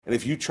And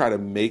if you try to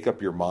make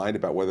up your mind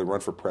about whether to run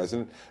for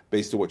president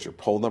based on what your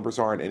poll numbers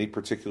are on any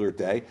particular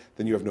day,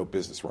 then you have no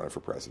business running for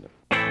president.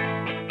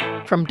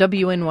 From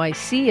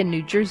WNYC and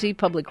New Jersey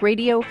Public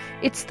Radio,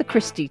 it's the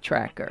Christie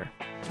Tracker.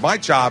 My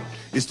job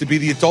is to be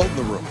the adult in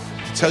the room,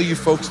 to tell you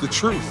folks the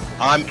truth.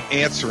 I'm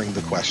answering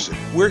the question.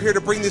 We're here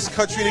to bring this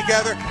country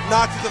together,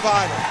 not to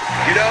divide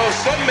it. You know,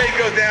 something may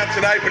go down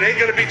tonight, but ain't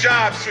going to be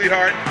jobs,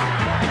 sweetheart.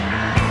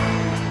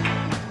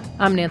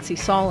 I'm Nancy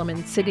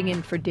Solomon, sitting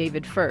in for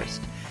David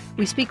First.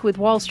 We speak with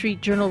Wall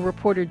Street Journal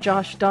reporter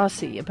Josh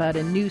Dawsey about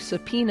a new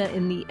subpoena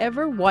in the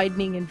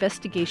ever-widening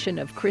investigation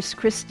of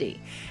Christie.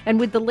 And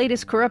with the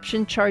latest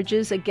corruption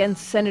charges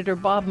against Senator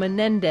Bob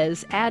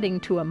Menendez adding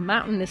to a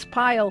mountainous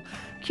pile,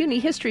 CUNY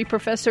history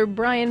professor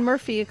Brian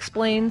Murphy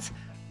explains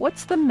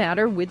what's the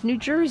matter with New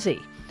Jersey.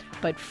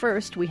 But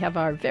first, we have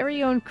our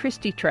very own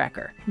Christie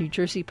Tracker. New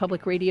Jersey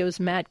Public Radio's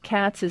Matt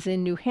Katz is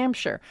in New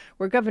Hampshire,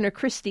 where Governor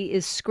Christie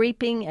is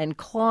scraping and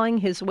clawing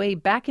his way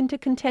back into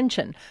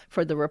contention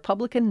for the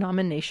Republican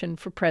nomination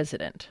for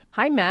president.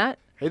 Hi, Matt.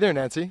 Hey there,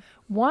 Nancy.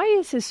 Why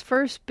is his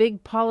first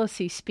big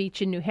policy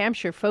speech in New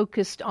Hampshire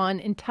focused on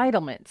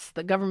entitlements,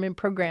 the government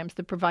programs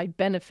that provide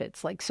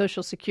benefits like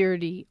Social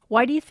Security?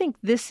 Why do you think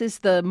this is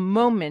the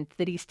moment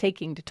that he's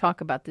taking to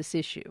talk about this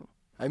issue?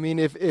 I mean,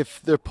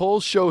 if the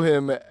polls show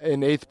him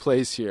in 8th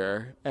place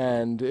here,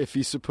 and if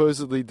he's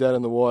supposedly dead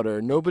in the water,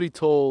 nobody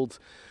told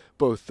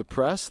both the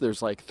press,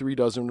 there's like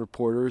 36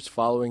 reporters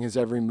following his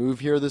every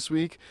move here this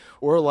week,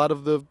 or a lot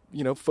of the,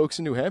 folks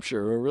in New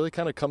Hampshire who are really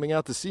kind of coming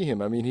out to see him.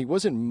 I mean, he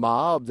wasn't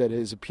mobbed at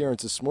his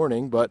appearance this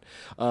morning, but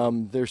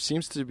there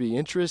seems to be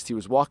interest. He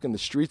was walking the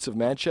streets of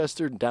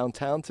Manchester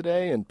downtown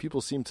today, and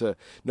people seem to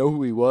know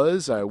who he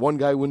was. One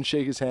guy wouldn't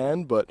shake his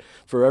hand, but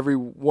for every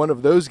one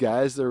of those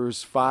guys, there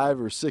was 5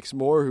 or 6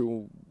 more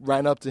who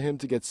ran up to him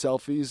to get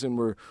selfies and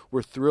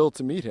were thrilled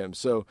to meet him.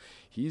 So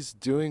he's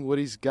doing what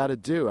he's got to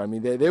do. I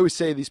mean, they always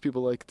say these people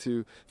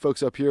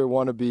folks up here they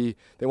want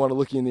to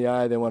look you in the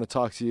eye, they want to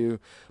talk to you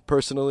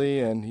personally,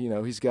 and,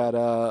 he's got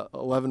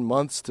 11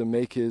 months to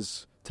make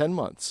his 10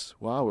 months.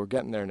 Wow, we're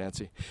getting there,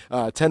 Nancy.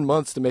 10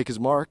 months to make his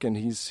mark, and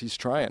he's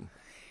trying.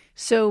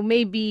 So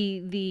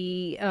maybe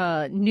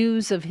the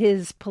news of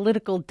his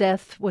political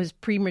death was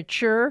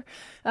premature.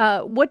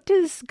 What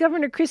does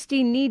Governor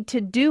Christie need to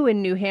do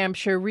in New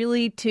Hampshire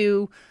really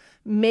to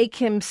make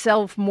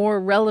himself more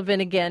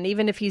relevant again,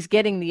 even if he's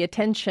getting the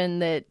attention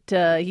that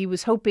he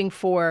was hoping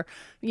for?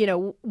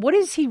 What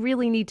does he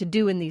really need to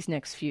do in these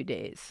next few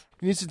days?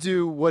 He needs to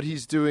do what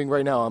he's doing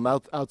right now. I'm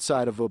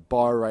outside of a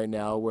bar right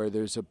now where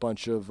there's a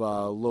bunch of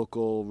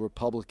local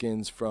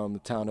Republicans from the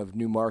town of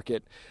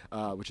Newmarket,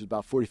 which is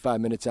about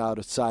 45 minutes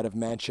outside of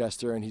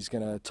Manchester, and he's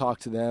going to talk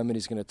to them, and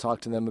he's going to talk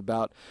to them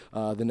about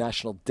the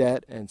national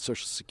debt and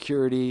Social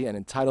Security and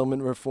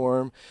entitlement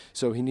reform.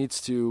 So he needs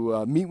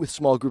to meet with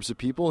small groups of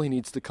people. He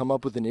needs to come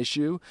up with an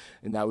issue,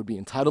 and that would be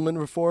entitlement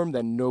reform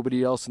that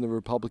nobody else in the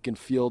Republican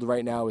field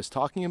right now is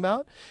talking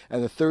about.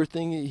 And the third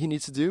thing he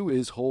needs to do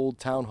is hold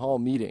town hall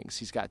meetings.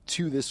 He's got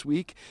 2 this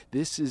week.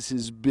 This is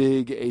his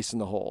big ace in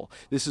the hole.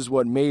 This is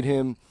what made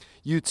him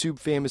YouTube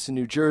famous in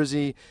New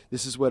Jersey.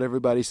 This is what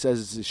everybody says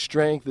is his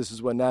strength. This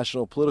is what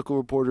national political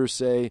reporters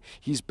say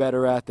he's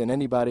better at than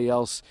anybody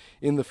else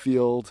in the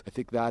field. I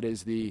think that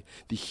is the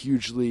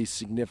hugely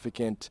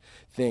significant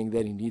thing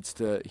that he needs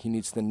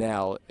to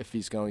nail if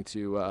he's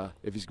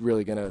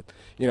really going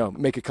to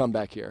make a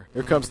comeback here.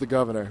 Here comes the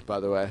governor, by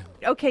the way.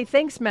 Okay,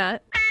 thanks,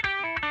 Matt.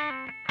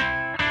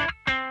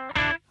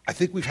 I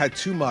think we've had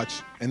too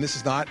much, and this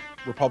is not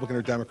Republican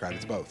or Democrat,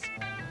 it's both.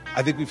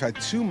 I think we've had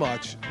too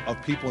much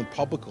of people in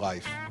public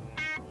life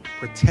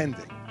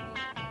pretending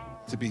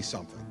to be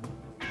something.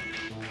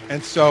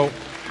 And so,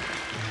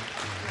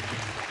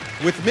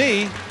 with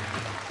me,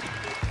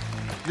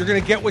 you're going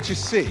to get what you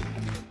see.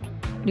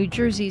 New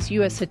Jersey's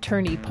U.S.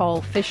 Attorney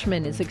Paul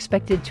Fishman is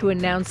expected to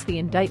announce the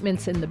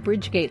indictments in the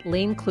Bridgegate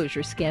lane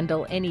closure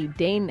scandal any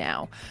day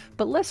now.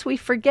 But lest we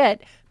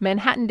forget,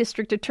 Manhattan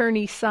District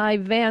Attorney Cy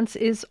Vance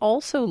is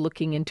also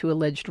looking into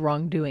alleged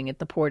wrongdoing at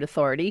the Port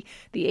Authority,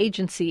 the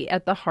agency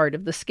at the heart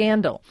of the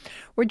scandal.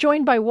 We're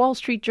joined by Wall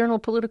Street Journal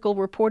political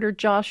reporter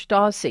Josh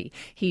Dawsey.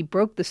 He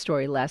broke the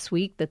story last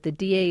week that the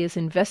DA is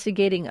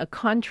investigating a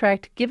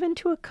contract given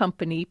to a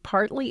company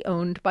partly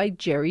owned by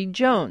Jerry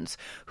Jones,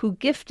 who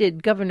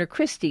gifted Governor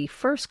Christie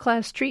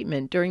first-class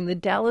treatment during the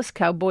Dallas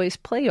Cowboys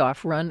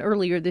playoff run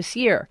earlier this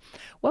year.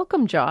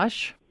 Welcome,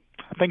 Josh.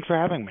 Thanks for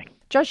having me.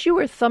 Josh, you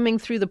were thumbing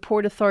through the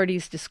Port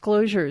Authority's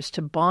disclosures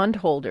to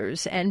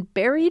bondholders, and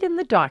buried in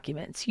the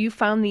documents, you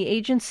found the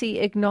agency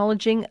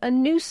acknowledging a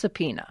new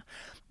subpoena.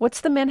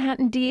 What's the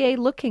Manhattan DA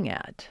looking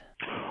at?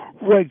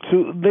 Right,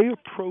 so they are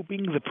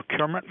probing the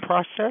procurement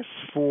process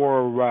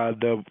for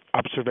the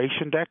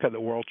observation deck at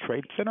the World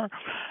Trade Center.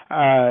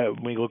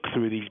 We look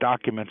through these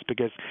documents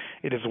because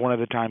it is one of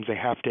the times they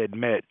have to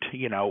admit,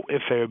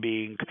 if they're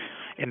being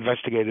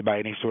investigated by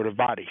any sort of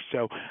body.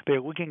 So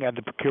they're looking at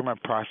the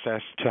procurement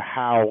process to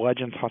how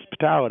Legends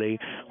Hospitality,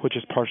 which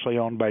is partially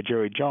owned by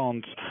Jerry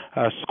Jones,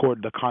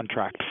 scored the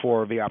contract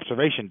for the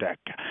observation deck,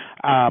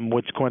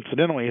 which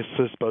coincidentally is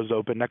supposed to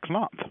open next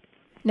month.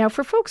 Now,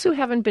 for folks who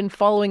haven't been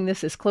following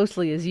this as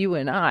closely as you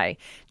and I,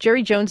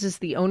 Jerry Jones is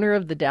the owner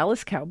of the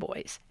Dallas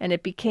Cowboys, and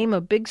it became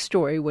a big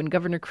story when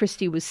Governor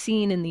Christie was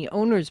seen in the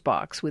owner's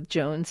box with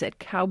Jones at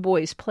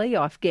Cowboys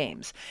playoff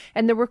games.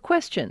 And there were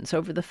questions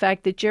over the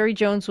fact that Jerry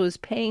Jones was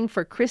paying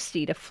for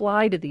Christie to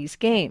fly to these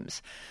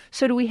games.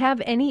 So do we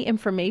have any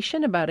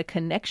information about a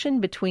connection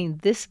between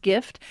this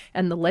gift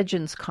and the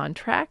legend's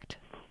contract?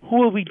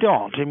 Well, we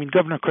don't. I mean,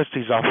 Governor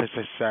Christie's office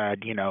has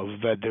said,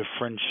 that their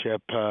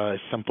friendship is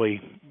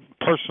simply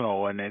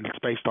personal and it's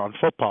based on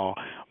football.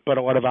 But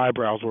a lot of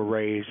eyebrows were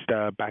raised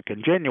back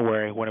in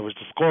January when it was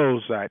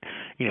disclosed that,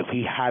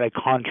 he had a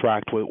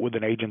contract with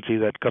an agency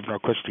that Governor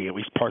Christie at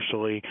least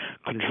partially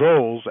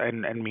controls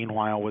and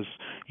meanwhile was,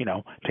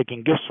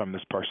 taking gifts from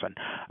this person.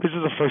 This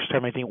is the first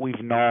time I think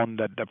we've known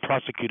that the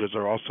prosecutors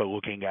are also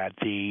looking at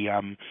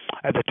the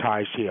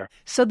ties here.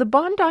 So the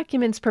bond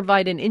documents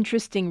provide an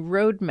interesting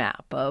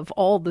roadmap of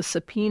all the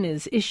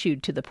subpoenas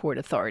issued to the Port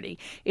Authority.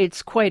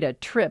 It's quite a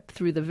trip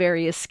through the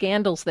various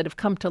scandals that have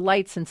come to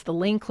light since the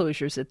lane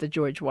closures at the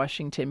George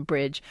Washington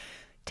Bridge.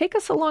 Take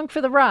us along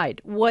for the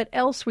ride. What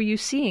else were you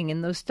seeing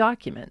in those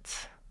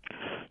documents?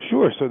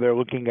 Sure. So they're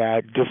looking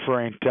at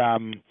different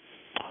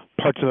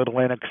parts of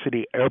Atlantic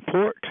City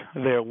Airport.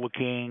 They're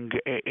looking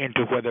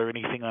into whether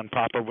anything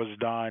improper was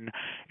done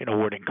in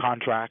awarding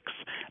contracts.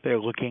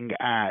 They're looking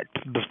at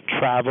the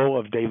travel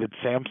of David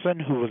Sampson,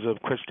 who was a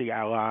Christie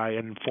ally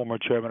and former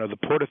chairman of the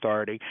Port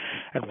Authority,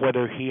 and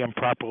whether he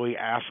improperly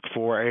asked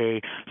for a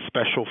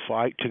special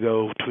flight to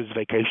go to his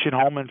vacation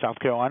home in South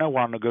Carolina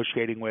while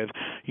negotiating with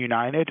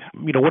United.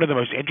 One of the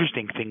most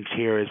interesting things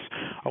here is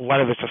a lot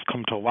of this has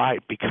come to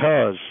light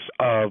because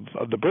of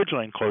the bridge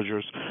lane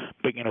closures,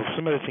 but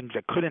some of the things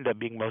that could end up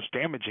being most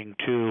damaging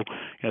to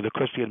the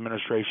Christie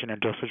administration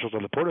and to officials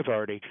of the Port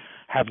Authority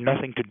have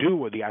nothing to do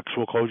with the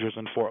actual closures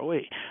in Fort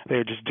Lee.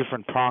 They're just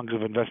different prongs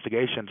of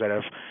investigations that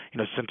have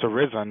since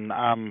arisen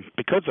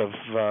because of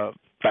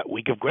that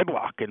week of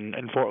gridlock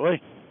in Fort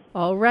Lee.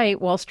 All right,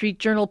 Wall Street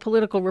Journal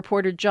political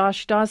reporter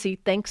Josh Dawsey,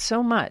 thanks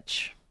so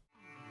much.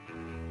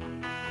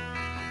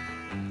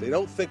 They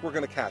don't think we're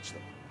going to catch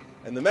them.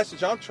 And the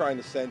message I'm trying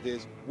to send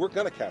is, we're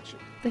going to catch you.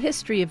 The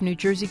history of New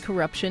Jersey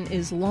corruption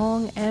is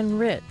long and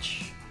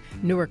rich.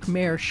 Newark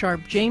Mayor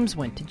Sharp James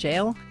went to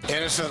jail.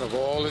 Innocent of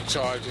all the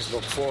charges,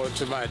 look forward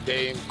to my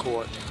day in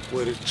court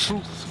where the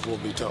truth will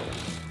be told.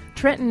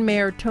 Trenton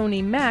Mayor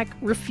Tony Mack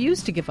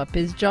refused to give up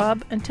his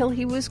job until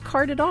he was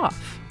carted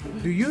off.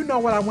 Do you know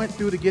what I went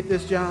through to get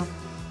this job?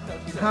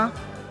 Huh?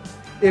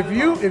 If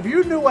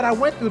you knew what I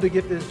went through to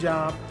get this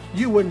job,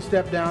 you wouldn't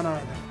step down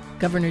either.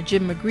 Governor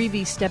Jim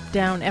McGreevey stepped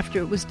down after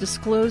it was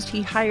disclosed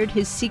he hired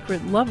his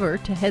secret lover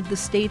to head the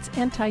state's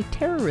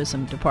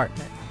anti-terrorism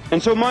department.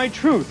 And so my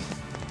truth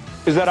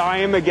is that I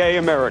am a gay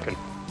American.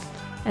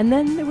 And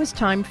then there was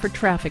time for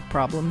traffic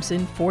problems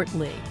in Fort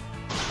Lee.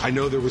 I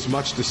know there was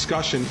much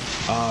discussion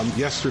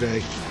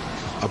yesterday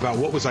about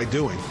what was I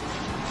doing.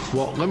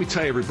 Well, let me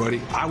tell you, everybody,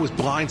 I was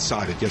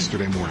blindsided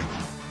yesterday morning.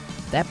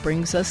 That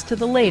brings us to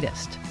the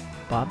latest.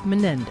 Bob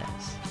Menendez.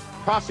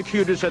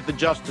 Prosecutors at the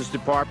Justice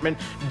Department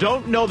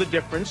don't know the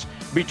difference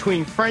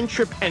between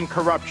friendship and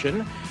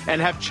corruption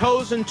and have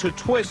chosen to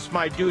twist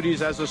my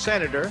duties as a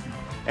senator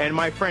and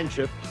my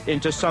friendship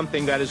into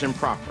something that is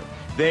improper.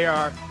 They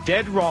are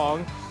dead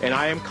wrong, and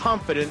I am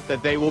confident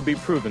that they will be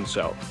proven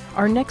so.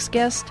 Our next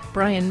guest,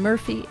 Brian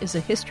Murphy, is a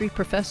history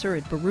professor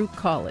at Baruch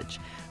College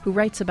who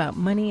writes about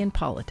money and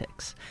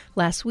politics.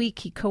 Last week,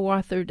 he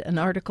co-authored an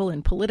article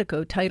in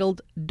Politico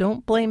titled,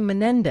 "Don't Blame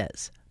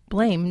Menendez,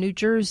 Blame New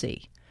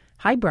Jersey."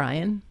 Hi,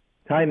 Brian.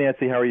 Hi,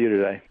 Nancy. How are you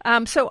today?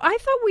 So I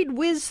thought we'd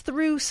whiz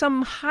through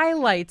some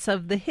highlights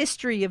of the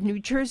history of New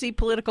Jersey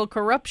political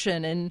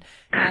corruption. And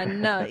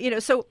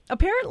so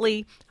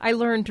apparently I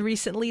learned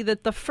recently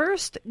that the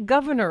first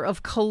governor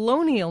of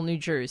colonial New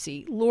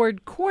Jersey,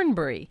 Lord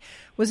Cornbury,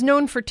 was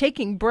known for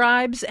taking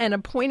bribes and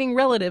appointing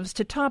relatives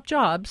to top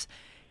jobs.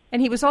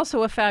 And he was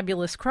also a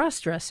fabulous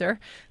cross-dresser.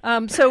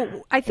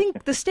 So I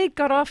think the state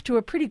got off to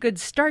a pretty good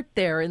start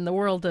there in the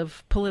world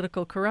of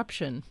political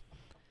corruption.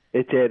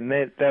 It did, and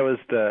that was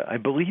I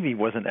believe he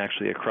wasn't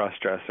actually a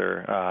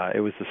cross-dresser. It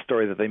was the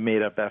story that they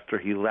made up after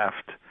he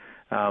left.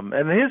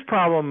 And his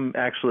problem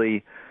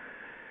actually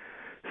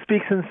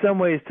speaks in some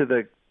ways to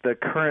the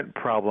current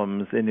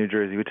problems in New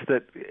Jersey, which is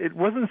that it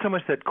wasn't so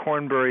much that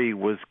Cornbury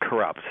was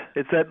corrupt.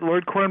 It's that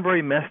Lord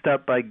Cornbury messed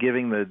up by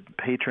giving the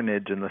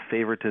patronage and the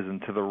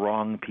favoritism to the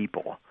wrong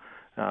people.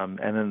 And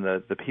then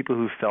the people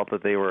who felt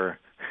that they were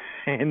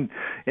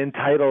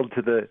entitled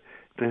to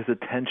his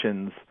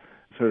attentions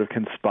sort of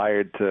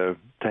conspired to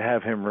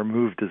have him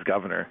removed as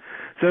governor.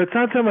 So it's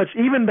not so much,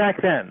 even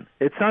back then,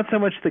 it's not so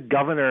much the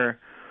governor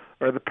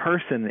or the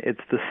person,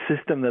 it's the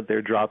system that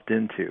they're dropped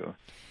into.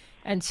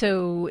 And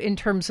so in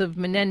terms of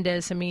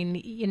Menendez, I mean,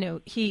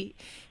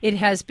 it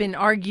has been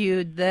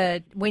argued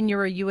that when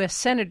you're a U.S.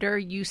 senator,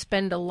 you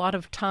spend a lot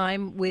of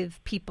time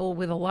with people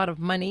with a lot of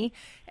money,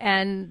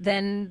 and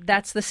then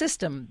that's the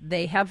system.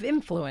 They have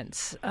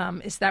influence.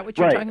 Is that what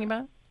you're talking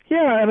about?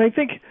 Yeah, and I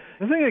think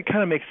the thing that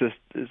kind of makes this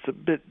is a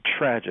bit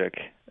tragic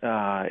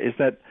is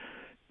that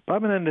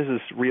Bob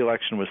Menendez's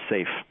re-election was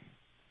safe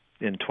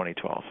in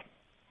 2012.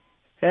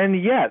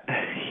 And yet,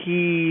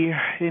 he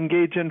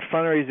engaged in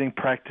fundraising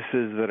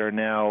practices that are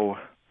now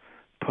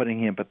putting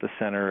him at the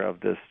center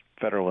of this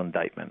federal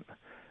indictment.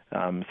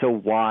 So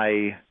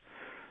why?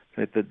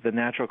 The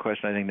natural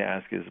question I think to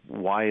ask is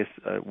why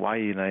a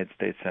United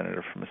States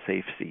senator from a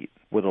safe seat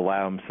would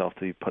allow himself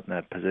to be put in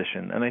that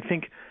position? And I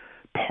think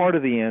part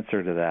of the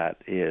answer to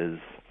that is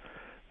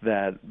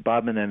that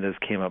Bob Menendez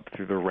came up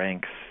through the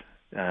ranks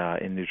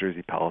in New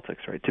Jersey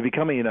politics, right? To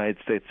become a United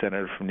States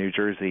senator from New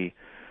Jersey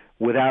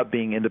without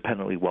being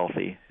independently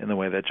wealthy in the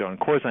way that John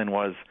Corzine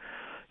was,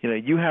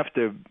 you have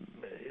to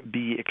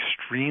be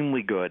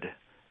extremely good.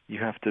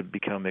 You have to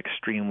become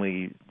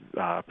extremely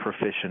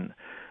proficient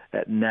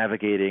at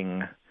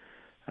navigating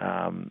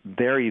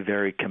very,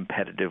 very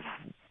competitive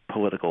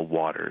political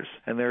waters.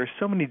 And there are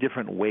so many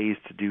different ways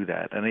to do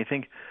that. And I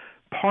think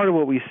part of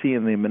what we see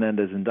in the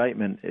Menendez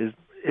indictment is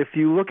if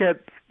you look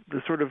at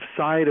the sort of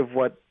side of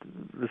what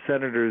the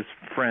senator's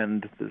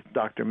friend,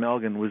 Dr.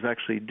 Melgen, was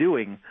actually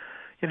doing,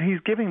 he's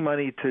giving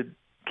money to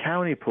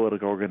county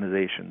political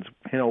organizations.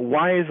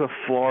 Why is a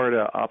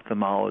Florida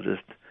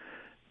ophthalmologist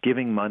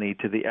giving money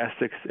to the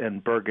Essex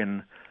and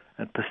Bergen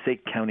and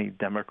Passaic County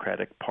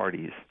Democratic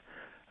parties?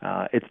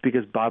 It's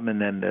because Bob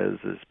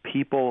Menendez's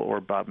people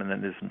or Bob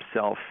Menendez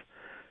himself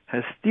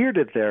has steered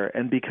it there,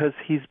 and because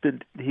he's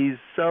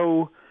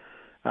so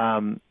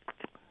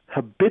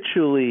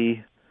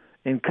habitually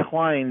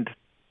inclined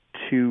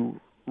to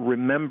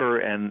remember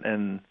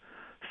and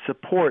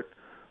support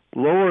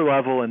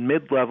lower-level and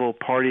mid-level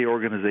party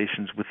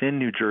organizations within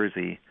New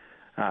Jersey,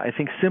 I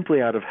think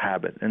simply out of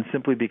habit and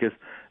simply because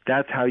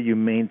that's how you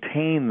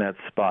maintain that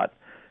spot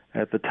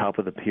at the top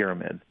of the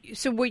pyramid.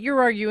 So what you're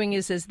arguing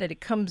is that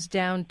it comes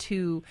down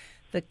to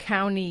the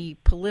county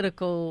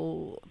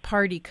political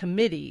party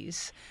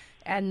committees,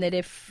 and that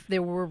if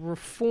there were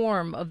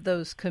reform of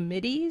those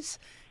committees,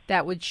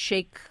 that would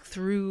shake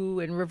through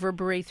and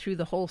reverberate through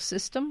the whole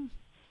system?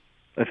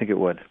 I think it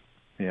would,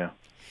 yeah.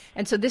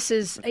 And so this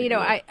is,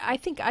 I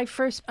think I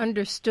first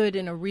understood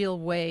in a real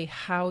way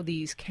how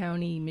these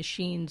county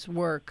machines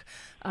work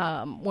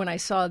when I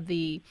saw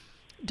the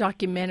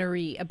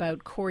documentary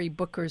about Cory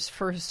Booker's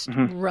first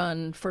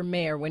run for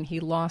mayor when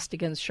he lost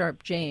against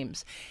Sharp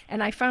James.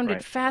 And I found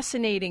it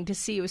fascinating to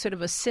see. It was sort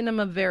of a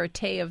cinema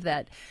verite of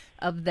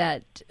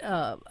that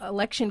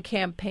election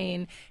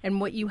campaign. And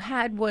what you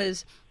had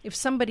was, if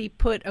somebody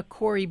put a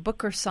Cory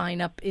Booker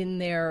sign up in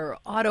their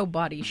auto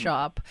body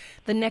shop,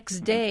 the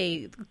next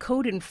day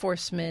code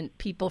enforcement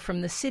people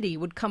from the city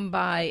would come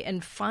by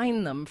and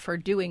fine them for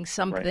doing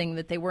something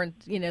that they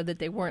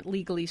weren't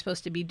legally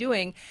supposed to be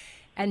doing.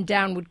 And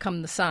down would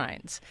come the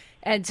signs.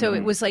 And so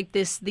it was like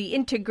the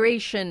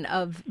integration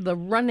of the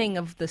running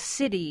of the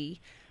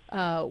city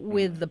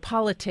with the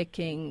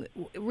politicking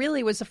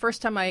really was the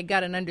first time I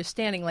got an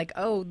understanding, like,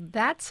 oh,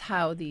 that's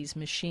how these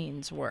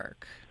machines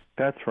work.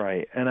 That's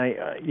right. And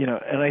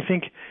I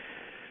think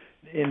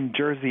in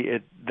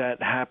Jersey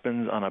that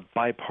happens on a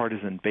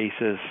bipartisan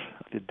basis.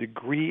 The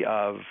degree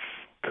of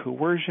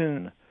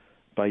coercion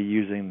by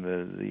using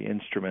the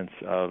instruments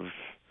of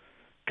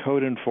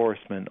code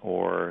enforcement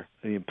or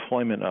the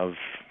employment of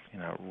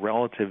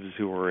relatives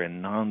who are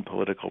in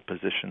non-political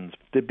positions,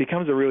 it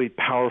becomes a really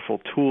powerful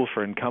tool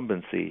for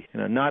incumbency.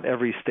 Not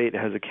every state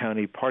has a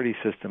county party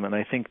system, and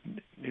I think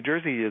New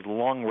Jersey has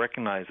long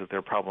recognized that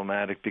they're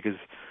problematic because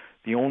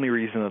the only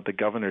reason that the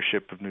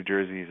governorship of New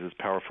Jersey is as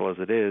powerful as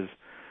it is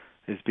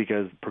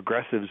because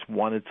progressives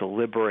wanted to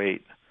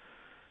liberate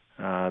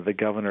the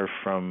governor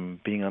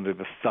from being under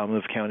the thumb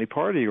of county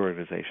party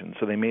organizations.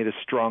 So they made a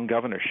strong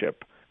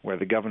governorship where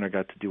the governor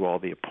got to do all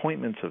the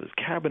appointments of his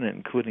cabinet,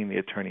 including the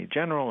attorney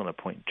general, and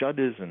appoint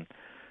judges and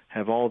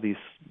have all these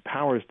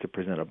powers to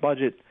present a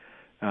budget.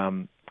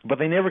 But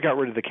they never got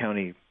rid of the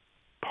county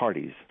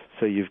parties.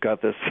 So you've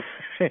got this,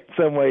 in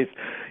some ways,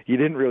 you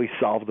didn't really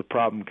solve the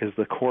problem because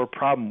the core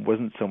problem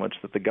wasn't so much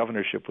that the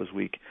governorship was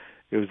weak.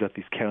 It was that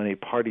these county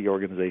party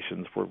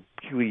organizations were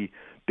really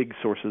big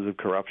sources of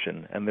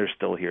corruption, and they're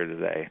still here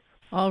today.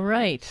 All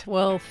right.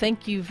 Well,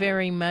 thank you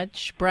very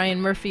much. Brian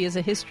Murphy is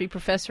a history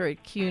professor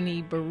at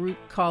CUNY Baruch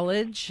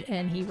College,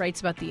 and he writes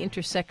about the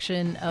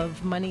intersection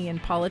of money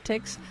and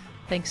politics.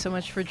 Thanks so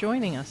much for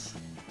joining us.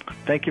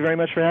 Thank you very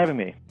much for having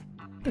me.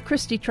 The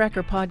Christie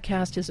Tracker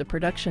podcast is a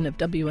production of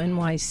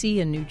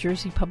WNYC and New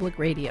Jersey Public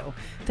Radio.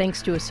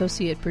 Thanks to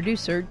associate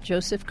producer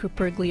Joseph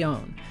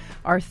Cupriglione.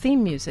 Our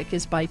theme music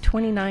is by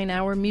 29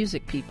 Hour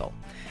Music People.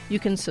 You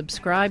can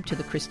subscribe to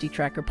the Christie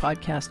Tracker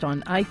podcast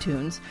on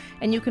iTunes,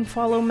 and you can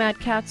follow Matt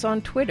Katz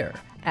on Twitter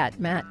at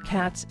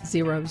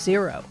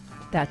MattKatz00.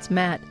 That's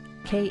Matt,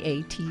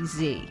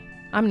 K-A-T-Z.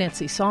 I'm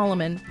Nancy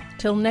Solomon.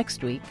 Till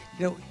next week.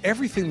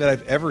 Everything that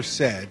I've ever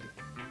said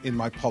in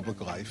my public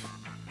life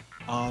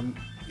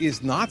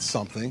is not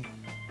something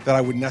that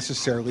I would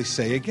necessarily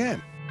say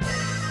again.